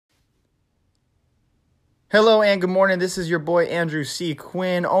Hello and good morning. This is your boy Andrew C.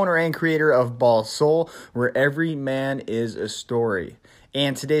 Quinn, owner and creator of Ball Soul, where every man is a story.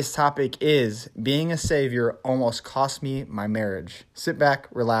 And today's topic is being a savior almost cost me my marriage. Sit back,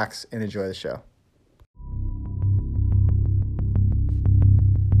 relax, and enjoy the show.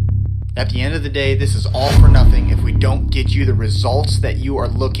 At the end of the day, this is all for nothing if we don't get you the results that you are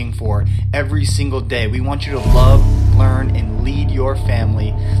looking for every single day. We want you to love, learn, and lead your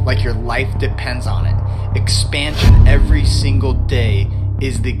family like your life depends on it. Expansion every single day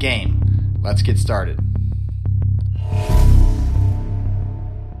is the game. Let's get started.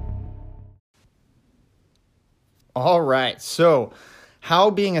 All right, so how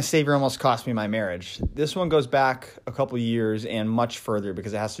being a savior almost cost me my marriage. This one goes back a couple years and much further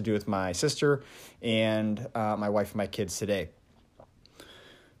because it has to do with my sister and my wife and my kids today.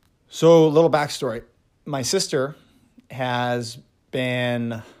 So, little backstory. My sister has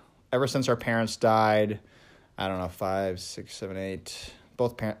been, ever since our parents died, I don't know, 5, 6, 7, 8,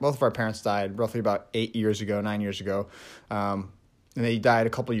 both of our parents died roughly about 9 years ago, and they died a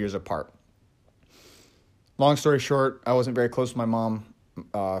couple years apart. Long story short, I wasn't very close to my mom,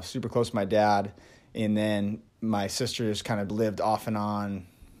 super close to my dad, and then my sister just kind of lived off and on,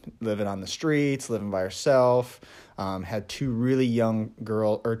 living on the streets, living by herself, had two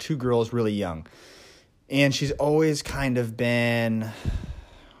girls really young. And she's always kind of been,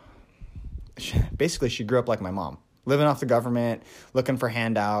 basically she grew up like my mom, living off the government, looking for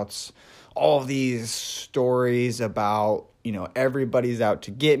handouts, all of these stories about, everybody's out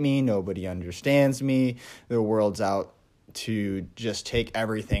to get me, nobody understands me, the world's out to just take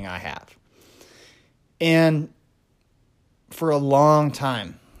everything I have. And for a long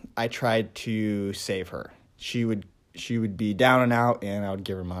time, I tried to save her. She would be down and out, and I would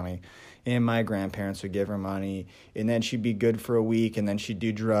give her money. And my grandparents would give her money, and then she'd be good for a week, and then she'd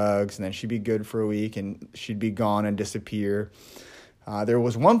do drugs, and then she'd be good for a week, and she'd be gone and disappear. There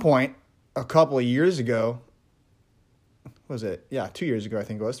was one point a couple of years ago, 2 years ago, I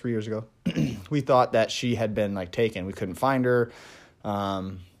think it was, 3 years ago, we thought that she had been taken. We couldn't find her,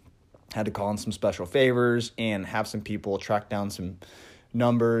 had to call in some special favors and have some people track down some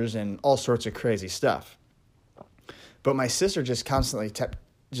numbers and all sorts of crazy stuff. But my sister just constantly kept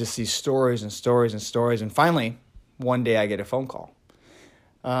just these stories and stories and stories. And finally, one day I get a phone call.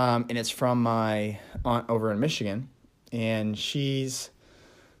 And it's from my aunt over in Michigan. And she's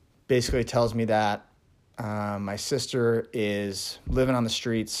basically tells me that my sister is living on the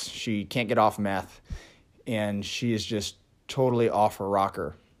streets. She can't get off meth. And she is just totally off her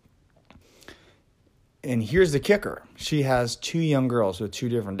rocker. And here's the kicker. She has 2 young girls with 2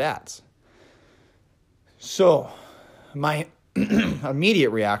 different dads. So my immediate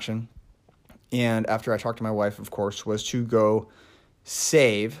reaction, and after I talked to my wife, of course, was to go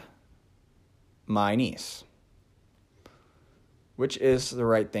save my niece, which is the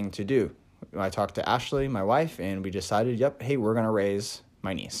right thing to do. I talked to Ashley, my wife, and we decided, hey, we're going to raise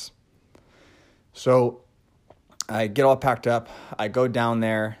my niece. So I get all packed up. I go down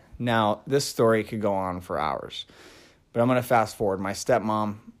there. Now, this story could go on for hours, but I'm going to fast forward. My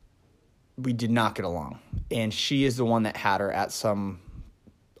stepmom, we did not get along, and she is the one that had her at some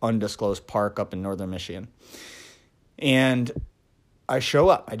undisclosed park up in northern Michigan. And I show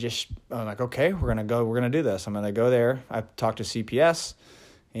up. I'm like, okay, we're going to do this. I'm going to go there. I talked to CPS,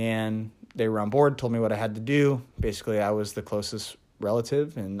 and they were on board, told me what I had to do. Basically, I was the closest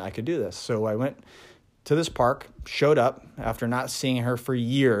relative, and I could do this. So I went to this park, showed up after not seeing her for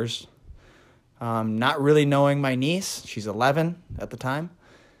years, not really knowing my niece. She's 11 at the time.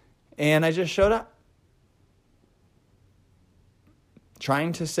 And I just showed up,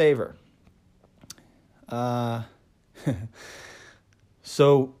 trying to save her.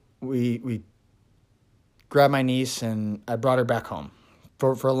 So we grabbed my niece, and I brought her back home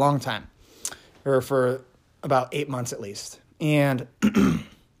for a long time, or for about 8 months at least. And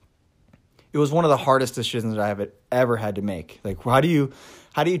it was one of the hardest decisions that I have ever had to make. How do you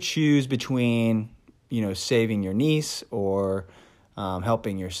choose between, saving your niece or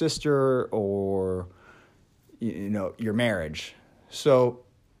helping your sister or, your marriage? So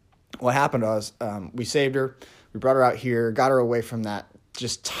what happened was we saved her. We brought her out here, got her away from that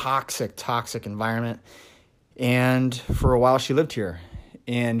just toxic environment. And for a while she lived here,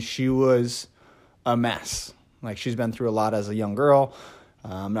 and she was a mess. She's been through a lot as a young girl.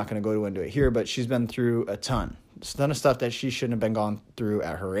 I'm not going to go into it here, but she's been through a ton of stuff that she shouldn't have been gone through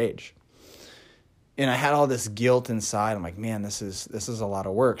at her age. And I had all this guilt inside. I'm like, man, this is a lot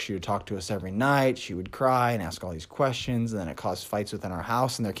of work. She would talk to us every night. She would cry and ask all these questions, and then it caused fights within our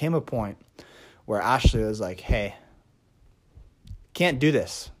house. And there came a point where Ashley was like, hey, can't do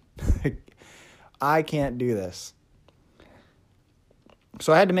this. I can't do this.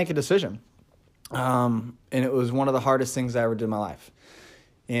 So I had to make a decision. And it was one of the hardest things I ever did in my life.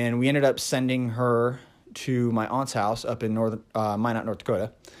 And we ended up sending her to my aunt's house up in Minot, North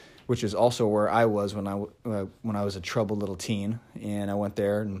Dakota, which is also where I was when I was a troubled little teen. And I went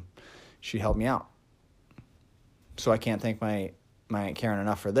there, and she helped me out. So I can't thank my Aunt Karen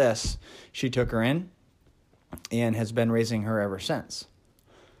enough for this. She took her in and has been raising her ever since.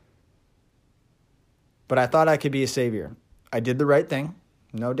 But I thought I could be a savior. I did the right thing,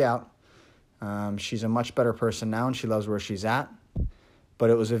 no doubt. She's a much better person now, and she loves where she's at. But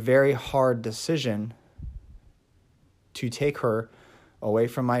it was a very hard decision to take her away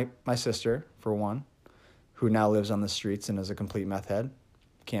from my sister, for one, who now lives on the streets and is a complete meth head.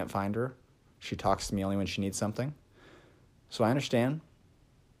 Can't find her. She talks to me only when she needs something. So I understand.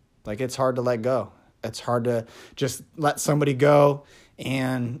 Like, it's hard to let go. It's hard to just let somebody go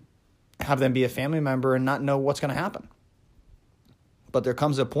and have them be a family member and not know what's going to happen. But there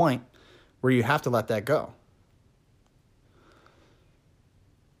comes a point where you have to let that go.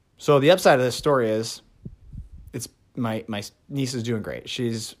 So the upside of this story is, it's my niece is doing great.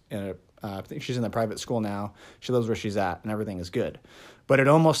 She's I think she's in the private school now. She lives where she's at, and everything is good. But it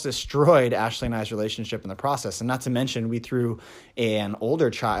almost destroyed Ashley and I's relationship in the process. And not to mention, we threw an older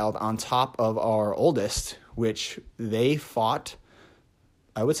child on top of our oldest, which they fought,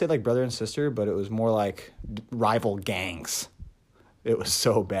 I would say like brother and sister, but it was more like rival gangs. It was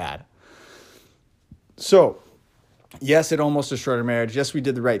so bad. So, yes, it almost destroyed our marriage. Yes, we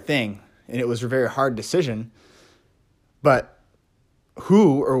did the right thing, and it was a very hard decision. But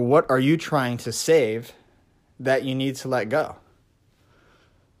who or what are you trying to save that you need to let go?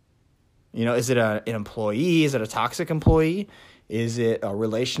 You know, is it an employee? Is it a toxic employee? Is it a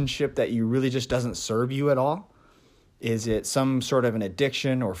relationship that you really just doesn't serve you at all? Is it some sort of an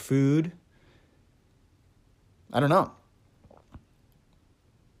addiction or food? I don't know.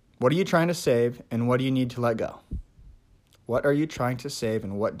 What are you trying to save, and what do you need to let go? What are you trying to save,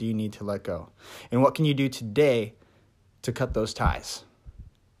 and what do you need to let go? And what can you do today to cut those ties?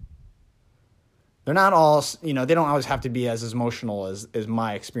 They're not all, they don't always have to be as emotional as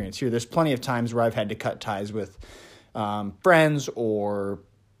my experience here. There's plenty of times where I've had to cut ties with friends or,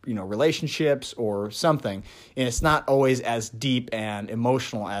 relationships or something. And it's not always as deep and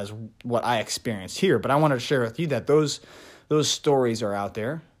emotional as what I experienced here. But I wanted to share with you that those stories are out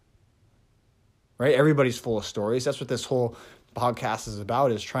there, right? Everybody's full of stories. That's what this whole podcast is about,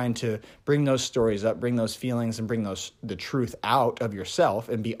 is trying to bring those stories up, bring those feelings, and bring the truth out of yourself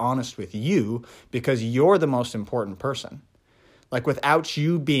and be honest with you, because you're the most important person. Like, without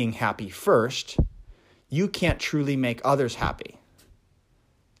you being happy first, you can't truly make others happy.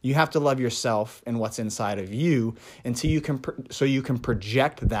 You have to love yourself and what's inside of you until you can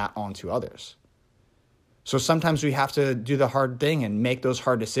project that onto others. So sometimes we have to do the hard thing and make those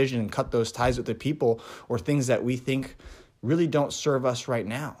hard decisions and cut those ties with the people or things that we think really don't serve us right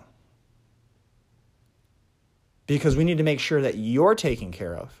now. Because we need to make sure that you're taken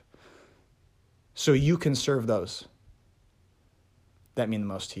care of so you can serve those that mean the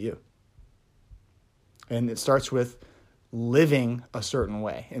most to you. And it starts with living a certain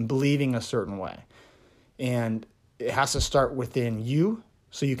way and believing a certain way. And it has to start within you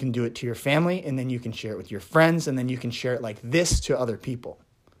so you can do it to your family, and then you can share it with your friends, and then you can share it like this to other people.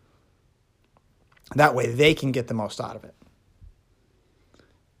 That way they can get the most out of it.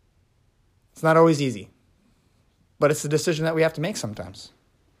 It's not always easy, but it's a decision that we have to make sometimes.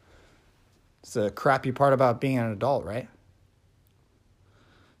 It's the crappy part about being an adult, right?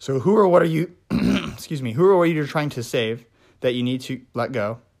 So who or what are you, who or what are you trying to save that you need to let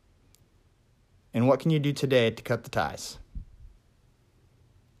go? And what can you do today to cut the ties?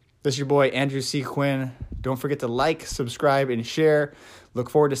 This is your boy, Andrew C. Quinn. Don't forget to like, subscribe, and share. Look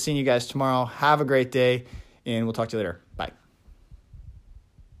forward to seeing you guys tomorrow. Have a great day, and we'll talk to you later.